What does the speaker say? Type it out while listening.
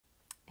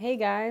Hey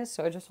guys,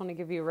 so I just want to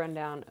give you a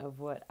rundown of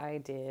what I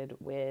did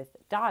with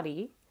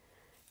Dottie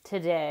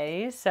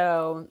today.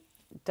 So,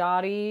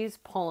 Dottie's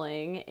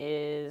pulling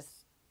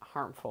is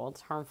harmful.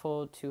 It's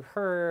harmful to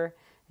her,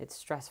 it's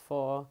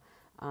stressful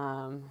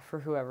for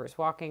whoever's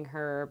walking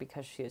her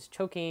because she is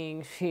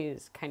choking,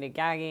 she's kind of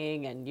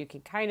gagging, and you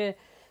can kind of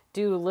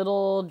do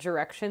little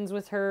directions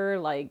with her,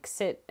 like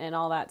sit and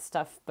all that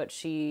stuff, but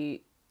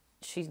she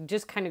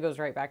just kind of goes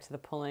right back to the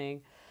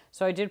pulling.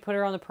 So I did put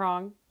her on the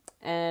prong,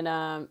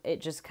 and it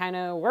just kind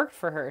of worked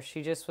for her.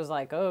 She just was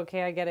like, oh,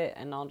 okay, I get it,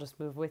 and I'll just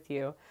move with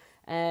you.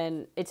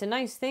 And it's a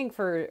nice thing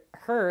for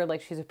her.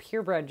 Like, she's a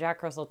purebred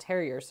Jack Russell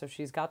Terrier, so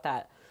she's got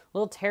that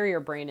little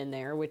terrier brain in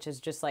there, which is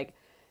just like,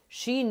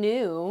 she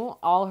knew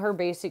all her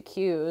basic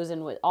cues.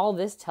 And what all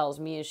this tells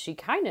me is she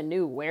kind of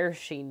knew where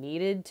she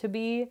needed to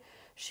be.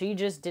 She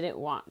just didn't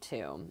want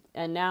to.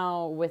 And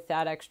now with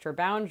that extra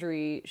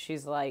boundary,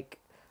 she's like,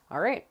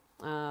 all right,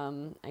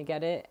 I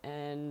get it,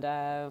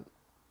 and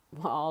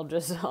well, I'll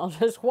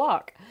just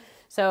walk.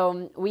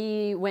 So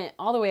we went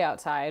all the way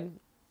outside.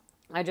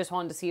 I just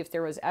wanted to see if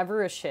there was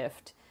ever a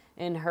shift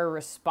in her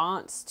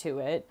response to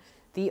it.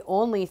 The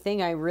only thing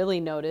I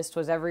really noticed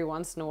was every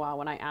once in a while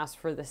when I asked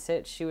for the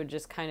sit, she would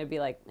just kind of be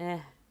like,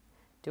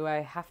 do I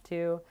have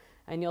to?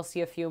 And you'll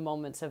see a few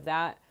moments of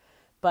that.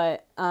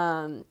 But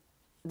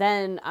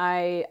then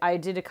I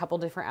did a couple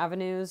different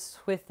avenues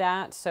with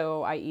that.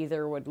 So I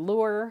either would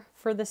lure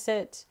for the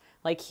sit,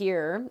 like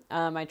here,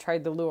 I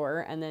tried the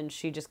lure, and then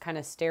she just kind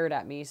of stared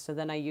at me. So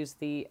then I used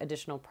the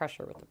additional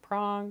pressure with the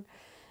prong,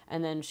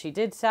 and then she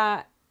did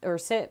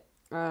sit.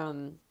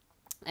 And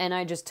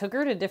I just took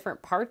her to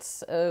different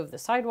parts of the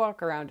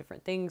sidewalk around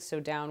different things. So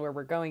down where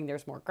we're going,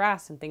 there's more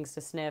grass and things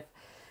to sniff,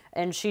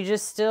 and she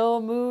just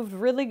still moved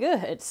really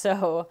good.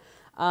 So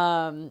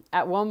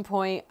at one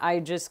point, I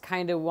just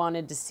kind of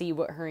wanted to see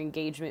what her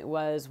engagement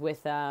was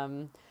with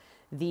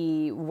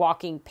the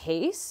walking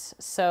pace.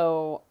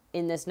 So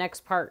in this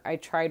next part, I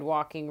tried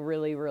walking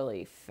really,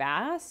 really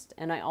fast,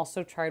 and I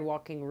also tried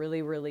walking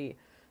really, really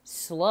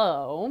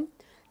slow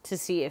to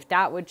see if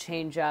that would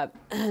change up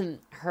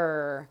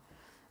her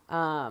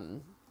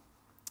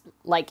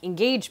like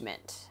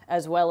engagement,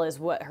 as well as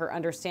what her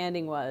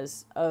understanding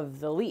was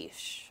of the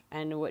leash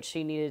and what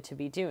she needed to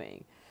be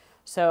doing.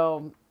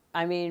 So,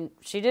 I mean,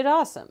 she did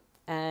awesome.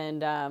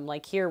 And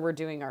like here, we're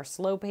doing our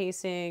slow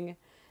pacing,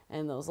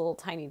 and those little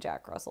tiny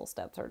Jack Russell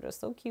steps are just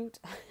so cute.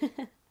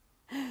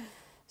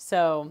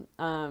 So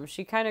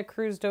she kind of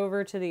cruised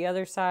over to the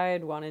other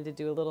side, wanted to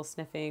do a little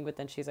sniffing, but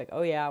then she's like,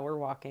 oh yeah, we're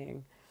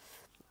walking,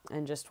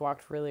 and just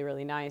walked really,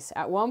 really nice.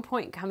 At one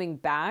point coming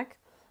back,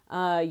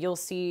 you'll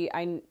see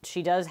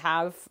she does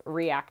have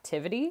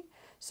reactivity.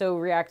 So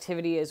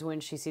reactivity is when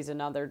she sees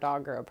another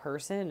dog or a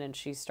person and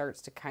she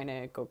starts to kind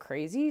of go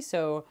crazy.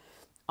 So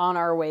on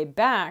our way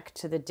back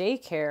to the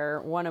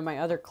daycare, one of my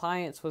other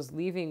clients was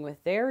leaving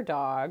with their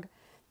dog,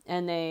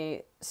 and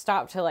they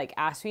stopped to like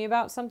ask me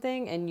about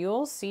something, and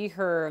you'll see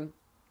her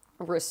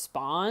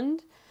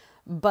respond,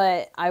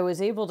 but I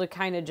was able to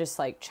kind of just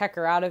like check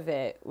her out of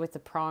it with the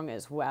prong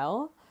as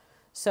well.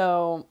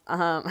 So,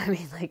 I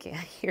mean, like,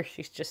 here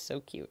she's just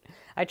so cute.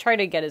 I try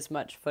to get as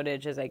much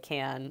footage as I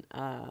can.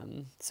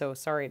 So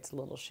sorry, it's a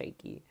little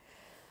shaky.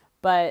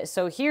 But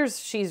so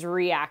she's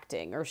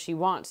reacting, or she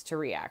wants to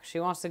react. She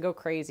wants to go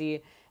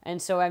crazy.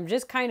 And so I'm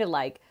just kind of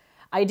like,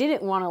 I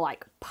didn't want to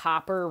like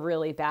pop her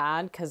really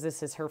bad because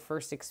this is her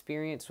first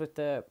experience with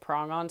the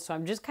prong on. So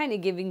I'm just kind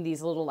of giving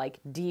these little like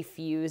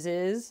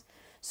defuses.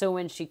 So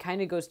when she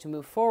kind of goes to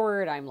move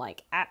forward, I'm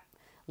like at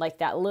like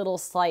that little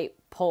slight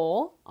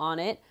pull on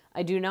it.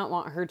 I do not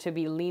want her to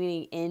be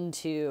leaning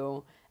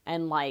into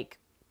and like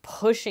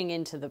pushing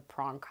into the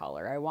prong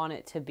collar. I want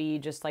it to be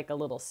just like a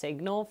little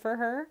signal for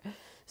her.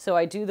 So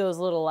I do those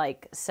little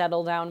like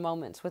settle down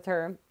moments with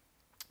her.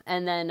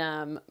 And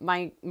then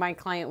my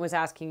client was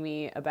asking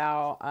me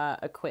about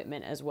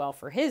equipment as well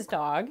for his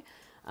dog.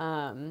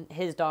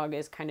 His dog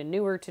is kind of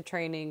newer to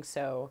training,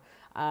 so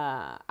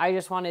I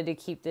just wanted to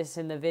keep this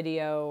in the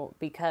video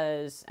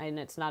because, and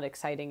it's not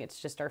exciting, it's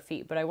just our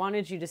feet, but I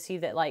wanted you to see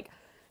that like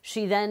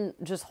she then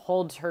just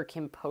holds her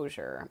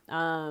composure.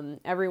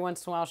 Every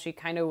once in a while she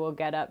kind of will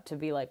get up to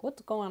be like,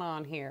 what's going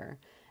on here?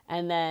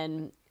 And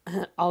then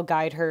I'll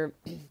guide her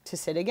to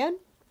sit again.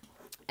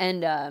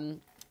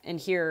 And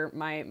here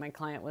my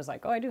client was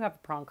like, oh, I do have a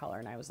prong collar.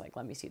 And I was like,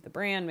 let me see the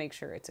brand, make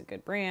sure it's a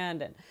good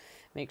brand and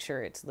make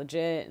sure it's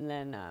legit. And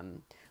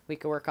then we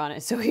could work on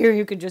it. So here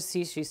you could just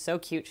see she's so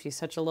cute. She's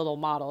such a little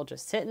model,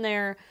 just sitting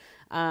there,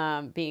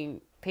 being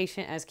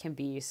patient as can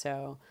be.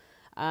 So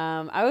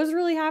I was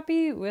really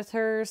happy with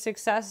her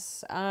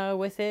success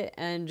with it,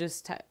 and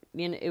just,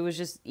 you know, it was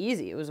just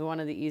easy. It was one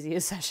of the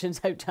easiest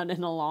sessions I've done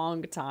in a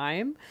long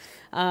time.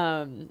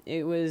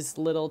 It was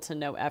little to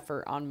no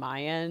effort on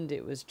my end.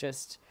 It was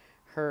just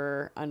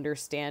her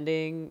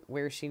understanding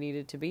where she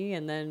needed to be,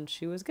 and then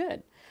she was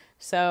good.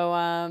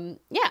 So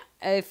yeah,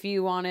 if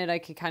you wanted, I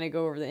could kind of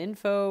go over the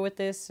info with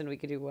this, and we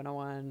could do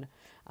one-on-one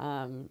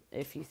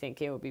if you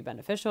think it would be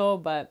beneficial.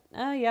 But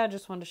yeah, I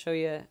just wanted to show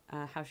you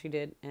how she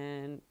did,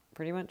 and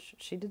pretty much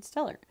she did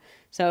stellar.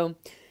 So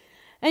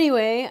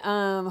Anyway,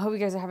 hope you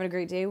guys are having a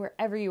great day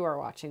wherever you are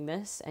watching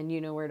this, and you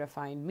know where to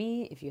find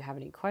me if you have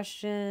any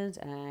questions,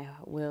 and I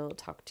will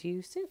talk to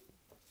you soon.